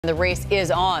The race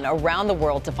is on around the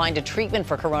world to find a treatment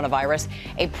for coronavirus.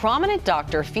 A prominent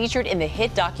doctor featured in the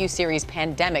hit docuseries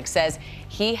Pandemic says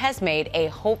he has made a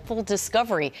hopeful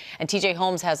discovery. And TJ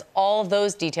Holmes has all of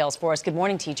those details for us. Good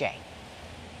morning, TJ.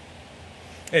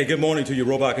 Hey, good morning to you,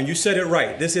 Robach. And you said it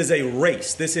right. This is a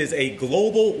race. This is a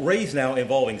global race now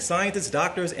involving scientists,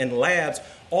 doctors, and labs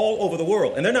all over the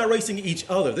world. And they're not racing each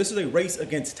other. This is a race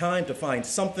against time to find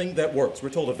something that works.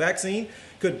 We're told a vaccine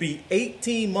could be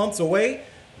 18 months away.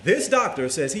 This doctor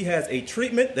says he has a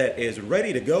treatment that is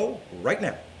ready to go right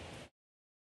now.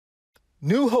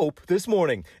 New hope this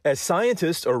morning as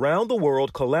scientists around the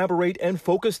world collaborate and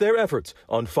focus their efforts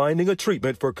on finding a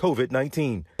treatment for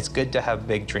COVID-19. It's good to have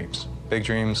big dreams. Big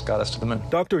dreams got us to the moon.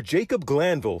 Dr. Jacob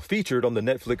Glanville, featured on the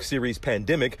Netflix series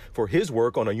Pandemic for his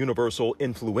work on a universal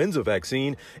influenza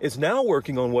vaccine, is now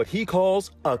working on what he calls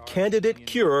a candidate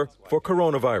cure for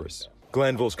coronavirus.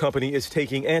 Glanville's company is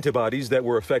taking antibodies that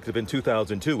were effective in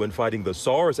 2002 in fighting the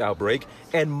SARS outbreak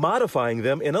and modifying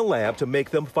them in a lab to make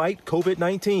them fight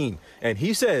COVID-19. And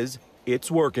he says it's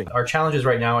working. Our challenges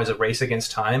right now is a race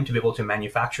against time to be able to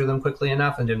manufacture them quickly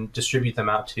enough and to distribute them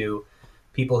out to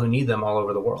people who need them all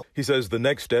over the world. He says the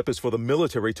next step is for the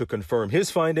military to confirm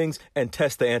his findings and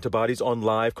test the antibodies on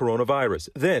live coronavirus.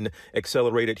 Then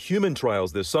accelerated human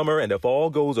trials this summer. And if all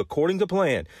goes according to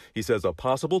plan, he says a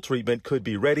possible treatment could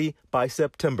be ready by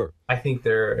September. I think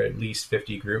there are at least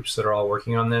 50 groups that are all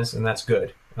working on this, and that's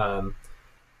good.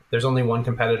 There's only one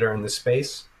competitor in this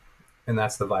space, and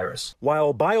that's the virus.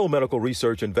 While biomedical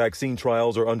research and vaccine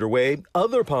trials are underway,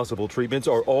 other possible treatments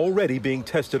are already being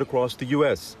tested across the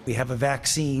U.S. We have a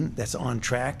vaccine that's on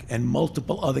track and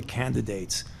multiple other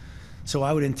candidates. So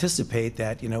I would anticipate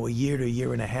that, a year to a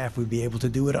year and a half, we'd be able to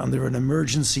do it under an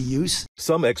emergency use.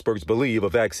 Some experts believe a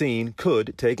vaccine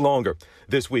could take longer.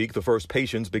 This week, the first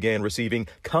patients began receiving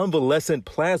convalescent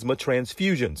plasma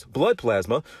transfusions, blood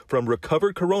plasma from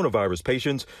recovered coronavirus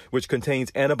patients, which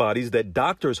contains antibodies that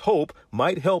doctors hope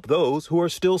might help those who are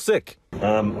still sick.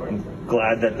 I'm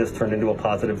glad that this turned into a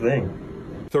positive thing.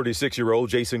 36-year-old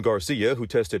Jason Garcia, who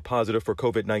tested positive for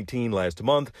COVID-19 last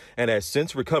month and has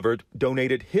since recovered,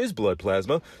 donated his blood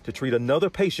plasma to treat another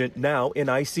patient now in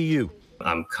ICU.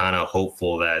 I'm kind of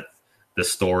hopeful that the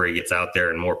story gets out there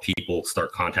and more people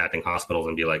start contacting hospitals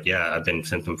and be like, yeah, I've been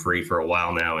symptom-free for a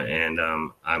while now, and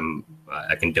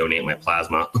I can donate my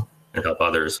plasma and help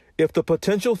others. If the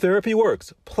potential therapy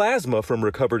works, plasma from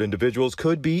recovered individuals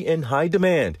could be in high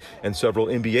demand. And several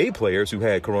NBA players who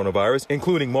had coronavirus,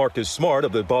 including Marcus Smart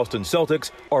of the Boston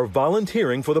Celtics, are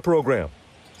volunteering for the program.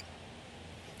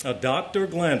 Dr.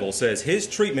 Glanville says his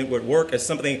treatment would work as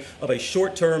something of a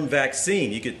short-term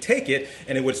vaccine. You could take it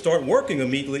and it would start working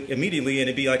immediately, and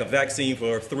it'd be like a vaccine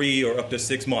for 3 or up to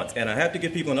 6 months. And I have to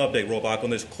give people an update, Robach, on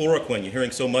this chloroquine you're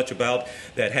hearing so much about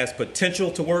that has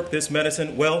potential to work, this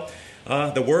medicine. Well,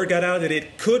 the word got out that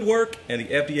it could work, and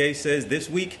the FDA says this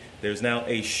week there's now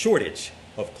a shortage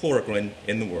of chloroquine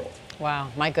in the world. Wow,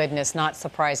 my goodness, not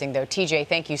surprising, though. TJ,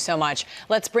 thank you so much.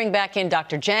 Let's bring back in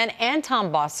Dr. Jen and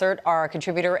Tom Bossert, our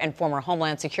contributor and former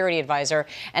Homeland Security advisor.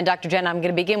 And Dr. Jen, I'm going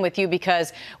to begin with you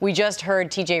because we just heard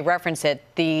TJ reference it,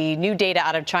 the new data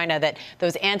out of China that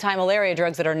those anti-malaria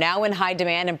drugs that are now in high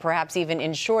demand and perhaps even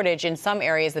in shortage in some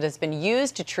areas that has been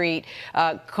used to treat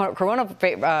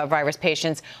coronavirus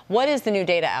patients. What is the new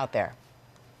data out there?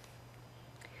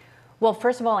 Well,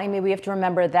 first of all, Amy, we have to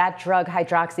remember that drug,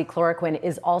 hydroxychloroquine,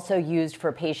 is also used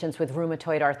for patients with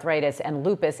rheumatoid arthritis and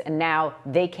lupus, and now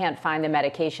they can't find the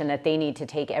medication that they need to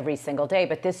take every single day.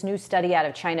 But this new study out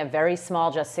of China, very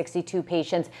small, just 62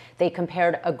 patients, they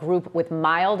compared a group with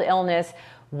mild illness.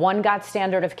 One got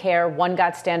standard of care, one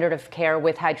got standard of care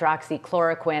with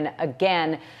hydroxychloroquine.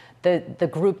 Again, the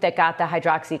group that got the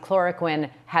hydroxychloroquine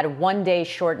had 1 day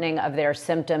shortening of their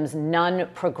symptoms. None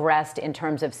progressed in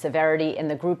terms of severity. In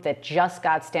the group that just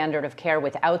got standard of care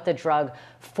without the drug,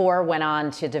 4 went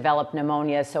on to develop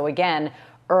pneumonia. So again,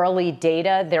 early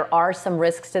data. There are some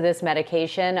risks to this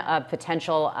medication,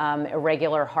 potential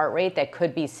irregular heart rate that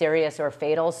could be serious or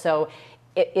fatal. So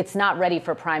it's not ready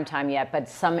for prime time yet, but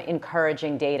some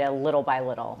encouraging data little by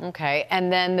little. Okay. And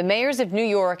then the mayors of New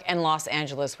York and Los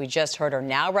Angeles, we just heard, are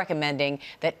now recommending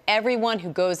that everyone who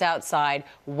goes outside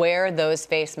wear those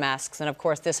face masks. And of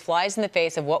course, this flies in the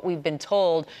face of what we've been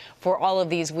told for all of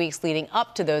these weeks leading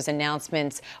up to those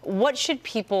announcements. What should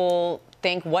people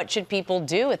think? What should people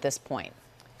do at this point?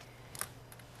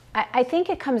 I think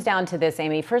it comes down to this,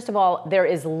 Amy. First of all, there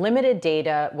is limited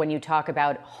data when you talk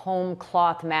about home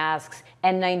cloth masks,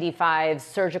 N95s,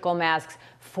 surgical masks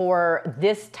for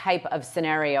this type of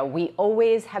scenario. We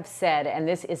always have said, and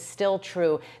this is still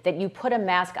true, that you put a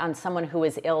mask on someone who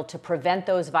is ill to prevent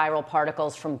those viral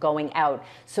particles from going out.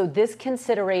 So this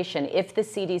consideration, if the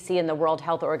CDC and the World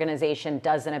Health Organization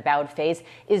does an about face,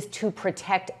 is to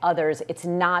protect others. It's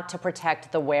not to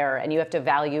protect the wearer. And you have to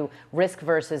value risk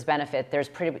versus benefit. There's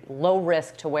pretty low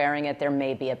risk to wearing it. There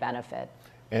may be a benefit.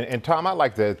 And Tom, I'd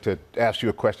like to ask you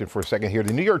a question for a second here.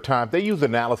 The New York Times, they use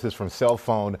analysis from cell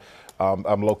phone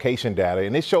location data,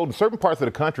 and it showed in certain parts of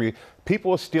the country,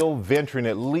 people are still venturing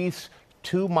at least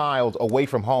 2 miles away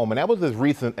from home, and that was as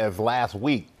recent as last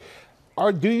week.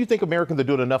 Do you think Americans are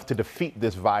doing enough to defeat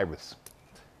this virus?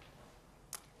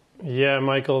 Yeah,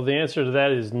 Michael, the answer to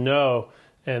that is no.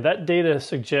 And that data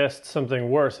suggests something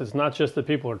worse. It's not just that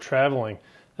people are traveling,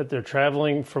 that they're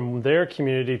traveling from their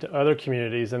community to other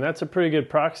communities, and that's a pretty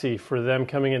good proxy for them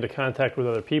coming into contact with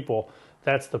other people.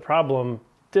 That's the problem.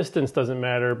 Distance doesn't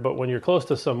matter, but when you're close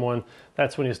to someone,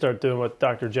 that's when you start doing what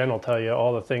Dr. Jen will tell you,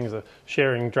 all the things,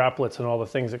 sharing droplets and all the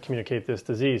things that communicate this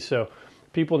disease. So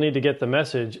people need to get the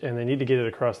message, and they need to get it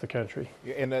across the country.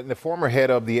 And the former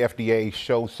head of the FDA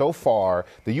shows so far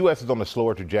the U.S. is on a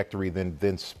slower trajectory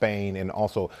than Spain and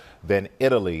also than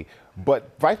Italy.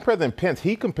 But Vice President Pence,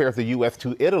 he compares the U.S.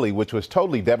 to Italy, which was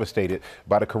totally devastated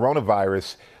by the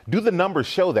coronavirus. Do the numbers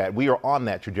show that we are on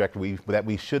that trajectory, that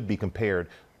we should be compared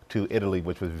to Italy,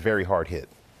 which was very hard hit?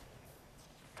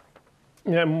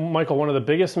 Yeah, Michael, one of the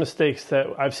biggest mistakes that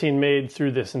I've seen made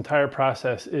through this entire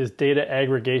process is data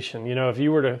aggregation. You know, if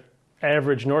you were to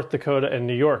average North Dakota and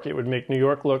New York, it would make New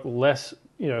York look less,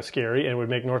 scary, and it would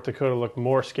make North Dakota look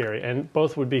more scary, and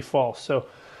both would be false. So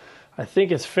I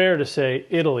think it's fair to say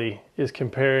Italy is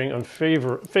comparing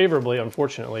favorably,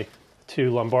 unfortunately,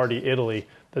 to Lombardy, Italy.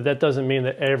 That doesn't mean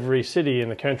that every city in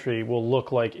the country will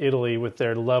look like Italy with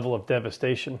their level of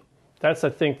devastation. That's, I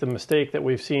think, the mistake that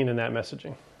we've seen in that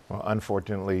messaging. Well,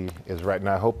 unfortunately, is right. And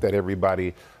I hope that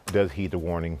everybody does heed the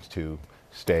warnings to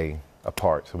stay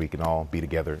apart so we can all be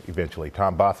together eventually.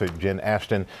 Tom Bossert, Jen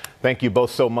Ashton, thank you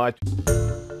both so much.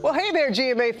 Well, hey there,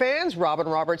 GMA fans. Robin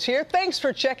Roberts here. Thanks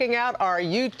for checking out our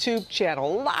YouTube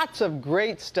channel. Lots of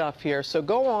great stuff here. So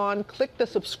go on, click the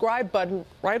subscribe button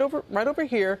right over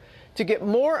here to get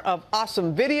more of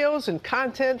awesome videos and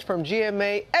content from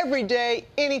GMA every day,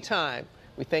 anytime.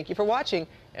 We thank you for watching,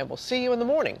 and we'll see you in the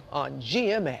morning on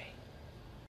GMA.